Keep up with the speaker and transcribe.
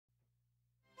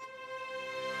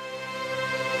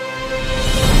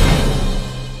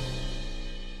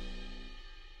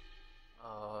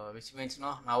which means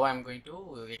now I'm going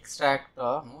to extract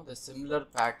the similar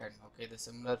pattern, okay, the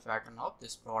similar pattern of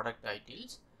this product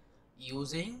titles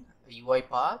using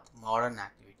UiPath modern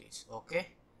activities. Okay,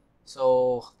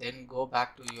 so then go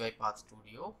back to UiPath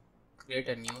Studio, create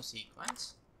a new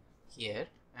sequence here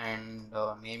and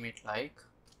name it like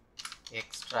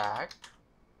extract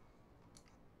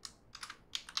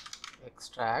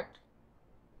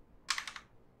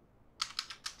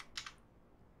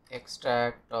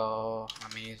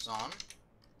Amazon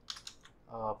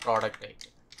product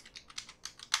title.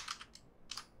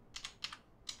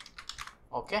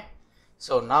 Okay,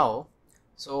 so now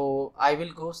I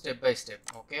will go step by step,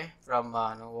 okay, from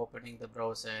opening the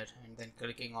browser and then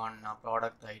clicking on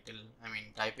product title,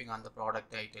 typing on the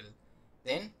product title,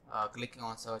 then clicking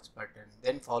on search button,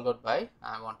 then followed by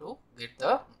I want to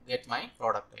get my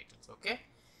product titles. Okay,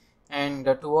 and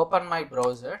to open my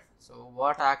browser, so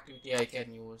what activity I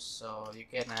can use, you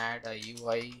can add a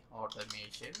UI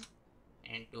automation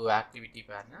into activity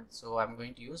panel. So I'm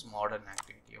going to use modern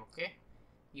activity. Okay,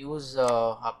 use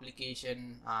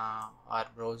application or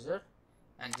browser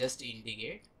and just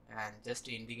indicate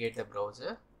the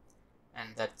browser,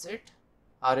 and that's it.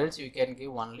 Or else you can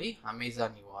give only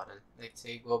Amazon URL. Let's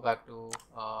say go back to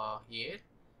here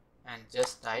and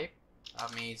just type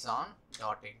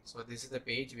amazon.in. so this is the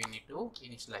page we need to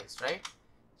initialize, right?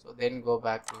 So then go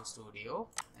back to studio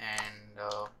and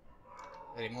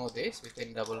remove this,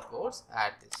 within double quotes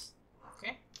add this.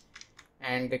 Okay,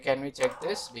 and can we check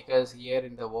this, because here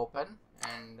in the open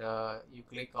and you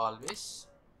click always.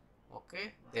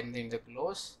 Okay, then in the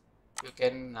close you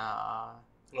can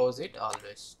close it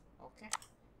always. Okay,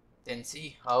 then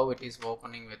see how it is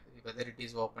opening, with whether it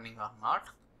is opening or not.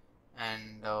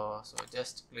 And so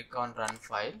just click on run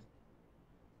file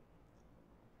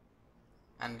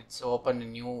and it's opened a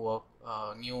new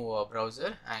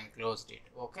browser and closed it.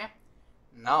 Okay,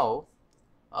 now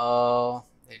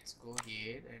let's go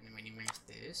here and minimize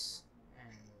this,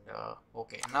 and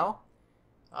okay, now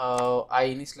I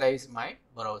initialize my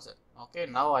browser. Okay,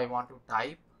 now I want to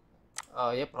type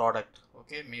a product.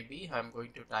 Okay, maybe I'm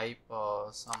going to type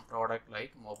some product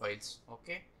like mobiles.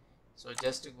 Okay, so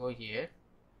just go here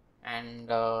and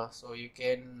so you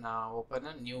can open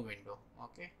a new window.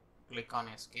 Okay, click on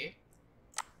escape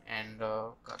and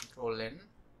control N,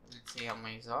 let's say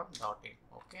amazon.in.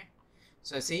 Okay,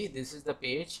 so see, this is the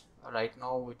page right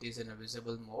now. It is in a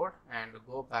visible mode, and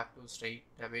go back to straight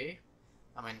to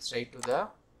the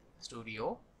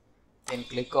studio, then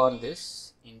click on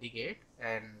this indicate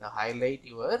and highlight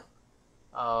your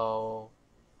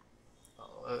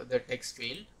the text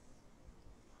field,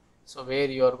 so where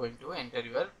you are going to enter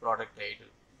your product title.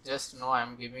 Just now I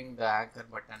am giving the anchor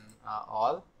button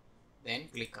all, then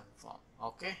click confirm.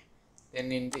 Okay,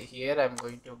 then in here I am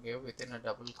going to give within a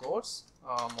double quotes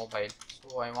mobile.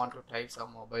 So I want to type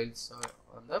some mobiles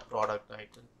on the product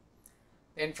title,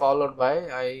 then followed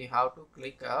by I have to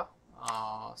click a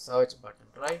search button,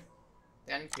 right?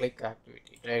 Then click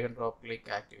activity, drag and drop, click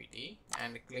activity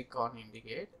and click on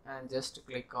indicate and just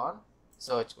click on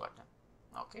search button.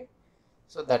 Okay,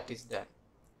 so that is done.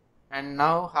 And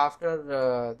now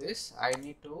after this I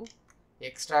need to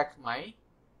extract my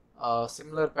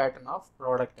similar pattern of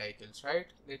product titles, right?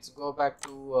 Let's go back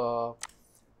to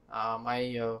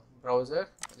my browser,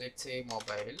 let's say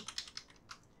mobile,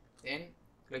 then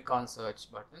click on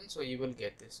search button, so you will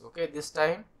get this. Okay, this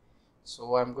time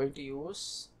so I'm going to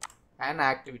use an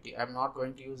activity, I'm not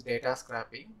going to use data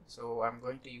scraping, so I'm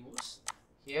going to use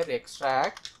here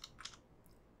extract.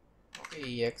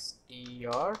 Okay,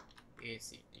 extract.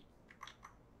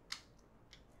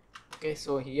 Okay,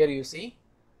 so here you see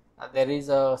there is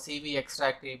a CV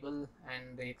extract table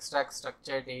and the extract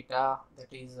structure data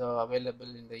that is available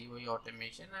in the UI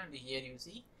automation, and here you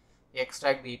see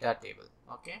extract data table.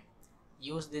 Okay,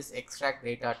 use this extract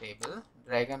data table,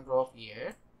 drag and drop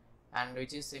here, and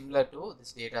which is similar to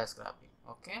this data scraping.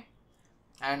 Okay,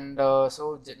 and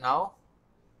so now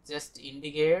just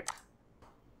indicate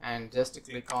and just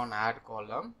click on add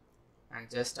column and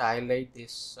just highlight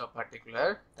this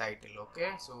particular title.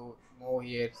 Okay, so move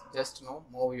here, just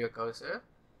move your cursor,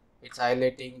 it's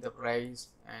highlighting the price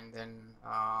and then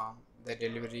the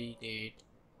delivery date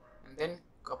and then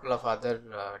couple of other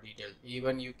details.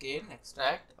 Even you can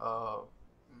extract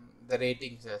the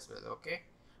ratings as well. Okay,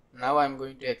 now I'm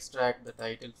going to extract the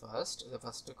title first, the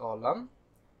first column,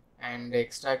 and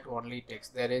extract only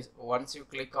text. There is, once you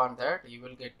click on that, you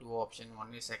will get two options.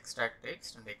 One is extract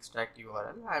text and extract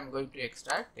URL. I am going to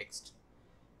extract text.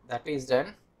 That is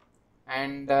done.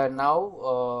 And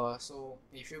now so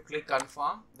if you click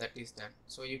confirm, that is done.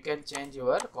 So you can change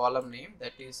your column name,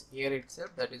 that is here itself,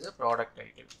 that is a product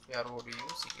title,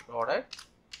 PRODUCT product,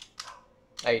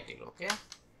 title. Okay,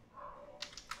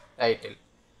 title.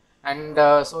 And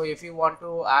so if you want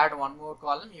to add one more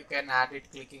column, you can add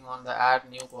it clicking on the add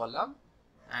new column,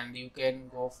 and you can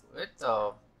go with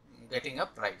getting a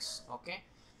price. Okay,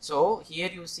 so here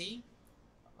you see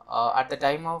at the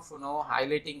time of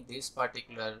highlighting this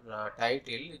particular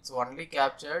title, it's only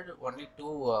captured only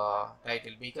two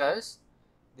title, because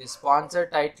the sponsor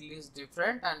title is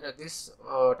different and this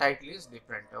title is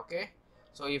different. Okay,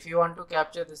 so if you want to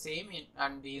capture the same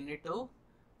and you need to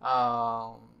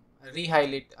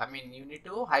re-highlight, I mean you need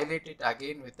to highlight it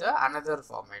again with another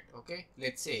format. Okay,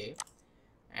 let's say,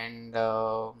 and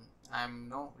I'm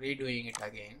now redoing it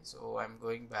again, so I'm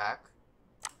going back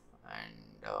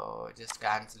and just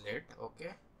cancel it.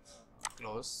 Okay,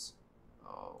 close,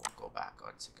 go back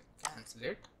 1 second, cancel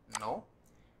it, no,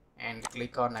 and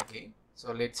click on again.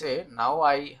 So let's say now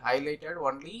I highlighted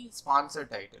only sponsor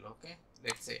title. Okay,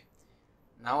 let's say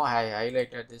now I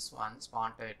highlighted this one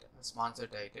sponsor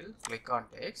title, click on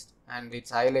text, and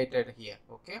it's highlighted here.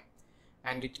 Okay,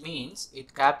 and it means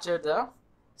it captured the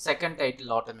second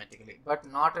title automatically,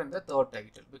 but not in the third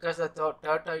title, because the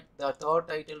third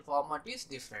title format is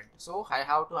different. So I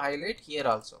have to highlight here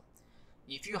also.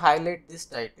 If you highlight this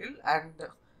title, and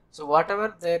so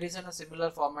whatever there is in a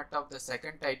similar format of the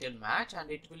second title match,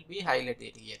 and it will be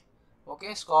highlighted here.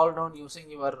 Okay, scroll down using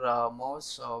your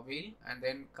mouse wheel and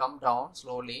then come down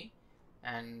slowly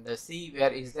and see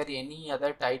where is there any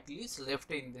other title is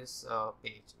left in this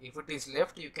page. If it is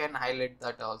left, you can highlight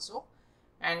that also,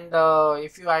 and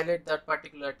if you highlight that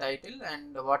particular title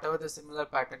and whatever the similar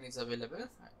pattern is available,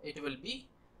 it will be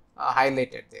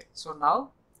highlighted there. So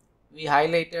now we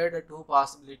highlighted two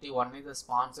possibility, one is the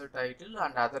sponsor title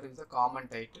and other is the common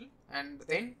title, and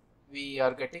then we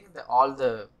are getting all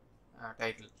the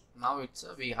title. Now it's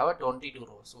we have a 22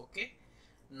 rows. Okay,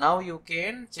 now you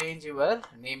can change your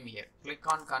name here, click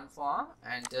on confirm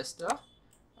and just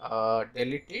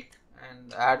delete it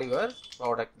and add your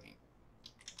product name.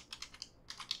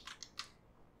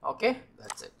 Okay,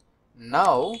 that's it.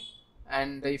 Now,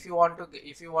 and if you want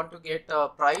to get a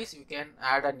price, you can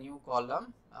add a new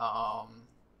column,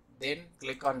 then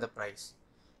click on the price.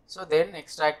 So then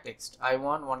extract text, I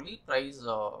want only price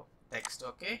text.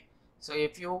 Okay, so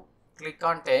if you click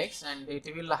on text, and it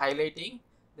will highlighting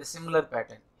the similar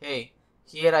pattern. Hey,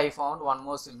 here I found one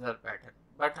more similar pattern,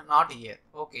 but not here.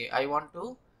 Okay, I want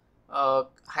to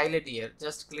highlight here,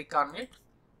 just click on it,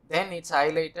 then it's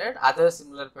highlighted other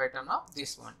similar pattern of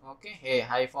this one. Okay, hey,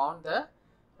 I found the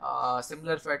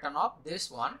similar pattern of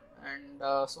this one, and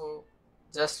so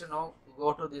just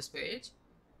go to this page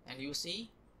and you see,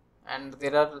 and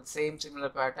there are the same similar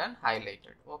pattern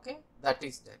highlighted. Okay, that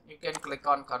is done. You can click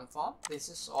on confirm. This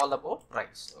is all about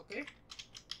price. Okay,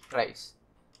 price.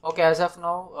 Okay, as of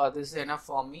now this is enough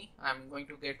for me. I'm going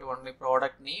to get only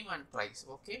product name and price.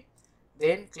 Okay,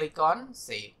 then click on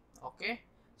save. Okay,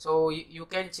 so you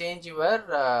can change your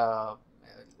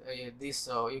this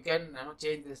you can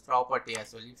change this property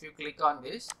as well. If you click on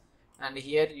this, and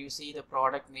here you see the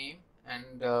product name,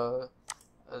 and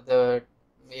the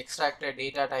extracted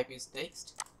data type is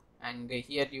text, and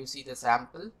here you see the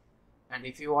sample, and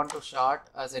if you want to sort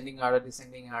ascending order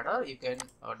descending order, you can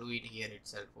do it here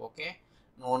itself. Okay,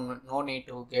 no need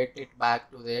to get it back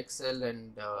to the Excel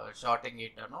and sorting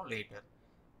it later.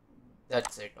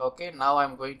 That's it. Okay, now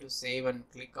I'm going to save and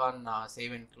click on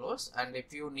save and close, and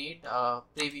if you need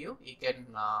preview, you can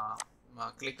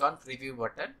click on preview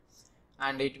button,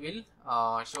 and it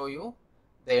will show you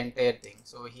the entire thing.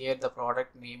 So here the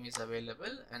product name is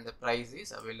available and the price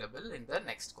is available in the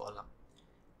next column,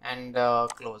 and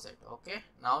close it. Okay,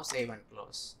 now save and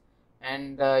close,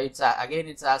 and it's again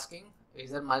it's asking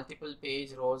is there multiple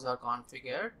page rows are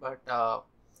configured, but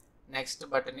next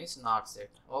button is not set.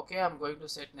 Okay, I'm going to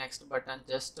set next button.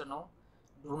 Just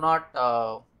do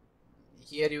not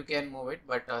here you can move it,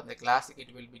 but the classic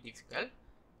it will be difficult.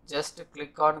 Just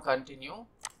click on continue,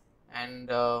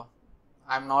 and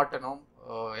I'm not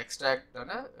extract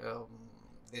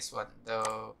this one,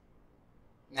 the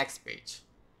next page.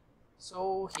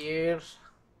 So here,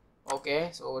 okay,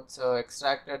 so it's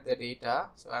extracted the data.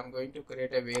 So I'm going to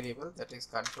create a variable, that is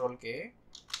control K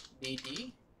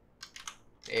dt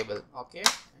table. Okay,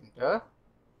 enter,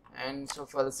 and so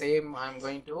for the same I'm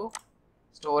going to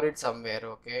store it somewhere.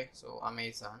 Okay, so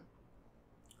Amazon,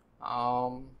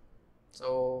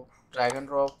 so drag and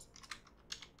drop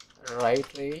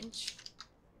right range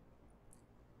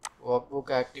workbook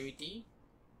activity,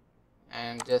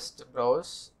 and just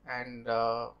browse, and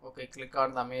okay, click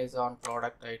on the Amazon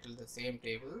product title, the same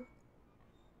table,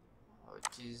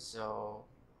 which is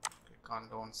click on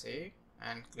don't save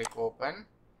and click open,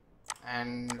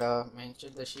 and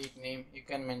mention the sheet name. You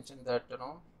can mention that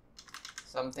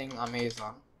something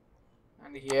Amazon,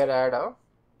 and here add a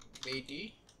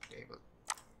BT table.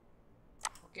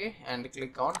 Okay, and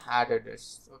click on add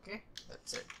address. Okay,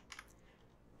 that's it.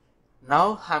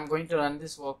 Now I'm going to run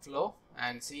this workflow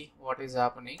and see what is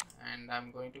happening, and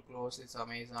I'm going to close this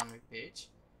Amazon web page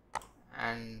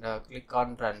and click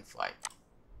on run file.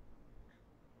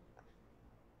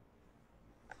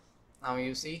 Now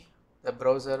you see the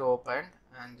browser opened,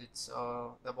 and it's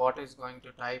the bot is going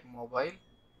to type mobile,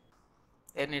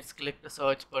 then it's click the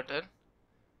search button,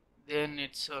 then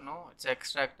it's it's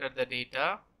extracted the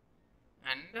data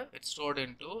and it's stored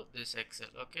into this Excel.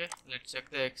 Okay, let's check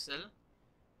the Excel,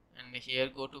 and here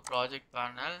go to project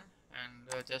panel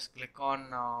and just click on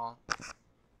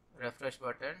refresh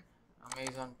button,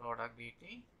 Amazon product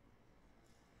DT,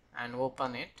 and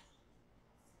open it,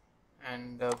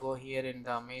 and go here in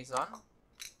the Amazon,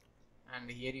 and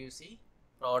here you see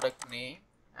product name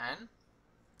and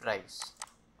price.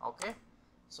 Okay,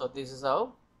 so this is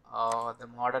how the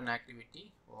modern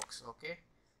activity works. Okay,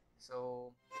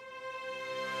 so